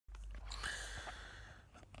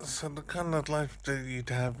So the kind of life that you'd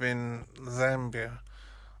have in Zambia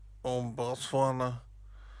or Botswana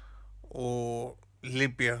or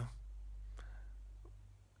Libya,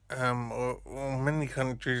 or many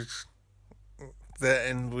countries that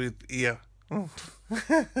end with "ia."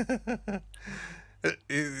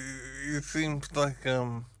 It seems like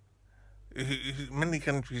many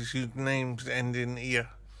countries whose names end in "ia,"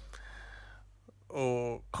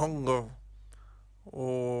 or Congo,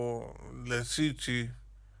 or Lesotho,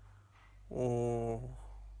 or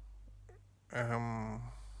um,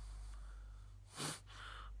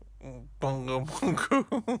 Bongo Bongo.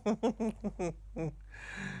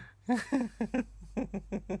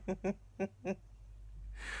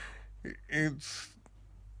 It's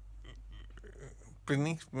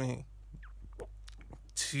beneath me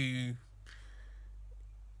to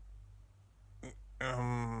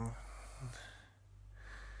um,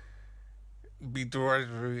 be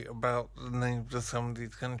derogatory about the names of some of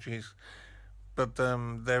these countries, but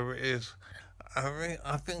there is.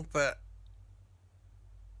 I think that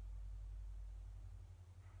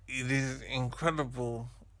it is incredible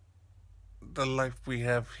the life we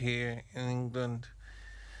have here in England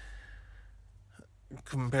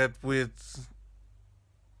compared with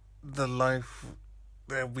the life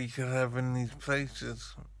that we could have in these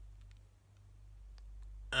places.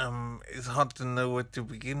 It's hard to know where to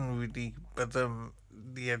begin really, but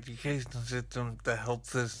the education system, the health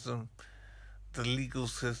system, the legal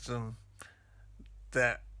system,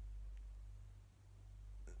 that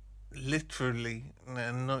literally,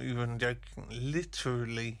 and not even joking,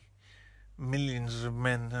 literally millions of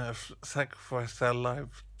men have sacrificed their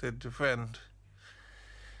lives to defend.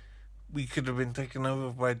 We could have been taken over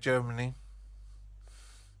by Germany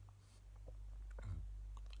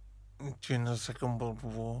during the Second World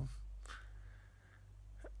War,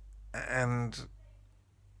 and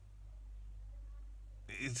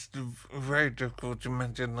it's very difficult to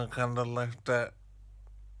imagine the kind of life that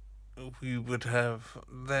we would have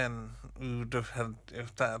then, we would have had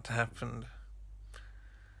if that had happened.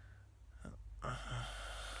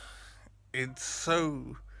 It's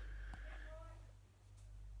so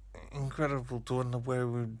incredible to wonder where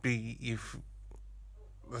we would be if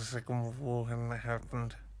the Second World War hadn't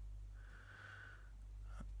happened.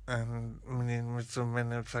 And millions of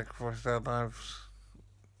men have sacrificed their lives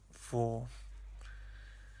for.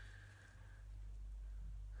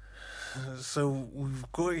 So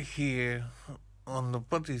we've got here on the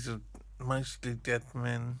bodies of mostly dead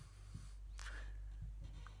men,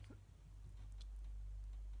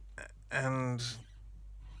 and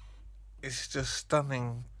it's just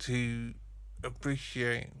stunning to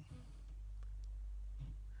appreciate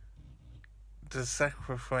the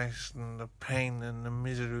sacrifice and the pain and the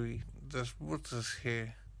misery that's brought us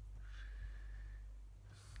here.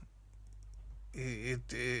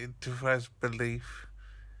 It defies belief,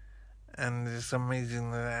 and it's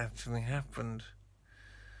amazing that it actually happened.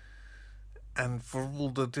 And for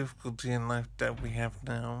all the difficulty in life that we have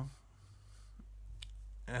now,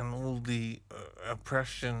 and all the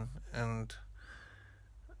oppression and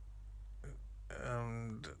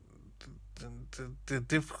the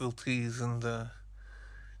difficulties and the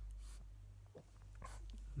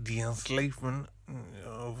enslavement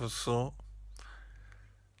of a sort,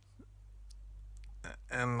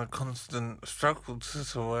 and the constant struggle to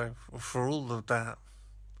survive, for all of that,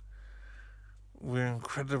 we're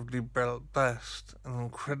incredibly blessed and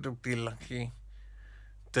incredibly lucky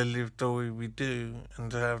to live the way we do and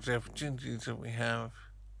to have the opportunities that we have.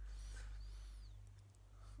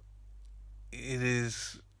 It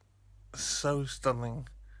is so stunning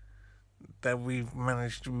that we've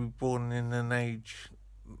managed to be born in an age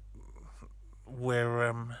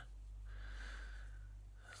where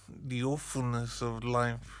the awfulness of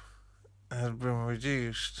life has been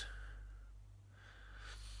reduced,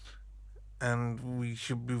 and we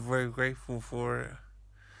should be very grateful for it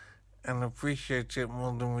and appreciate it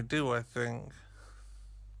more than we do, I think.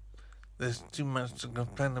 There's too much to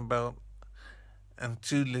complain about and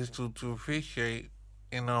too little to appreciate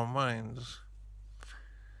in our minds.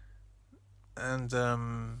 And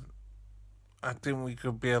I think we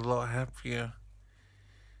could be a lot happier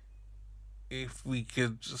if we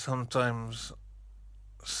could sometimes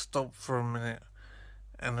stop for a minute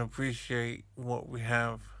and appreciate what we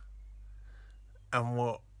have and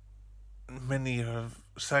what many have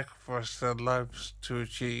sacrificed their lives to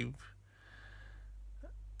achieve.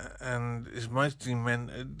 And it's mostly men.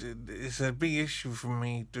 It's a big issue for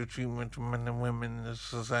me, the treatment of men and women in the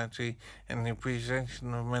society and the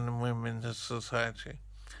appreciation of men and women in the society.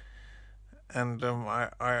 And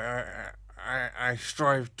I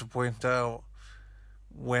strive to point out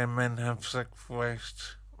where men have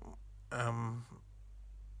sacrificed um,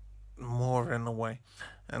 more in a way,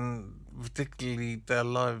 and particularly their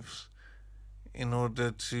lives, in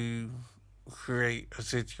order to create a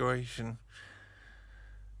situation.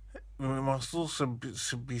 It must also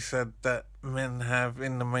be said that men have,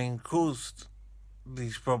 in the main, caused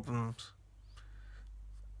these problems.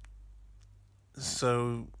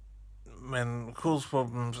 So, men cause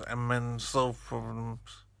problems and men solve problems,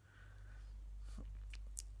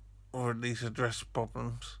 or at least address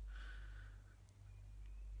problems.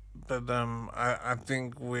 But I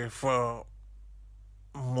think we're far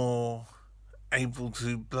more able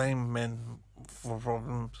to blame men for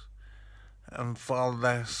problems and far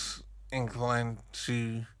less inclined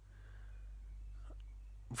to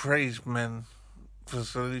praise men for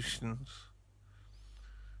solutions.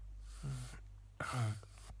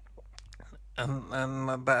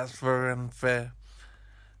 And that's very unfair.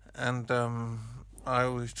 And I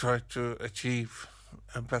always try to achieve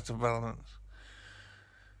a better balance.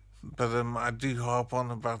 But I do harp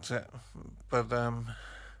on about it. But I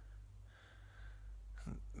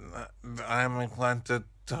am inclined to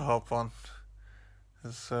harp on.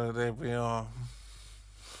 So there we are.